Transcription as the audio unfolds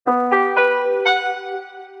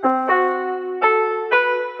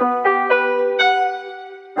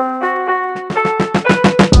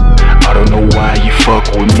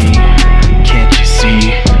with me? Can't you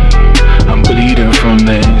see? I'm bleeding from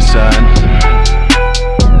the inside.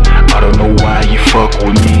 I don't know why you fuck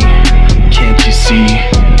with me. Can't you see?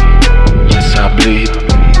 Yes, I bleed.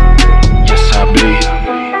 Yes, I bleed.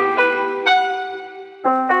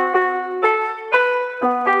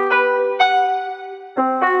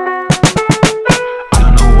 I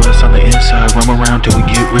don't know what's on the inside. Roam around till we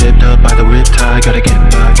get ripped up by the riptide. Gotta get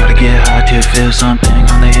by, gotta get high till feel something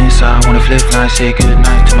on the inside. Wanna flip night, say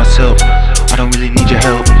goodnight to myself. I don't really need your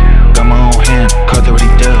help. Got my own hand, cards already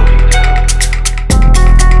dealt.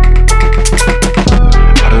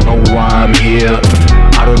 I don't know why I'm here.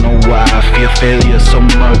 I don't know why I fear failure so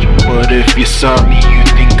much. But if you saw me, you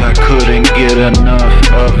think I couldn't get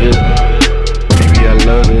enough of it.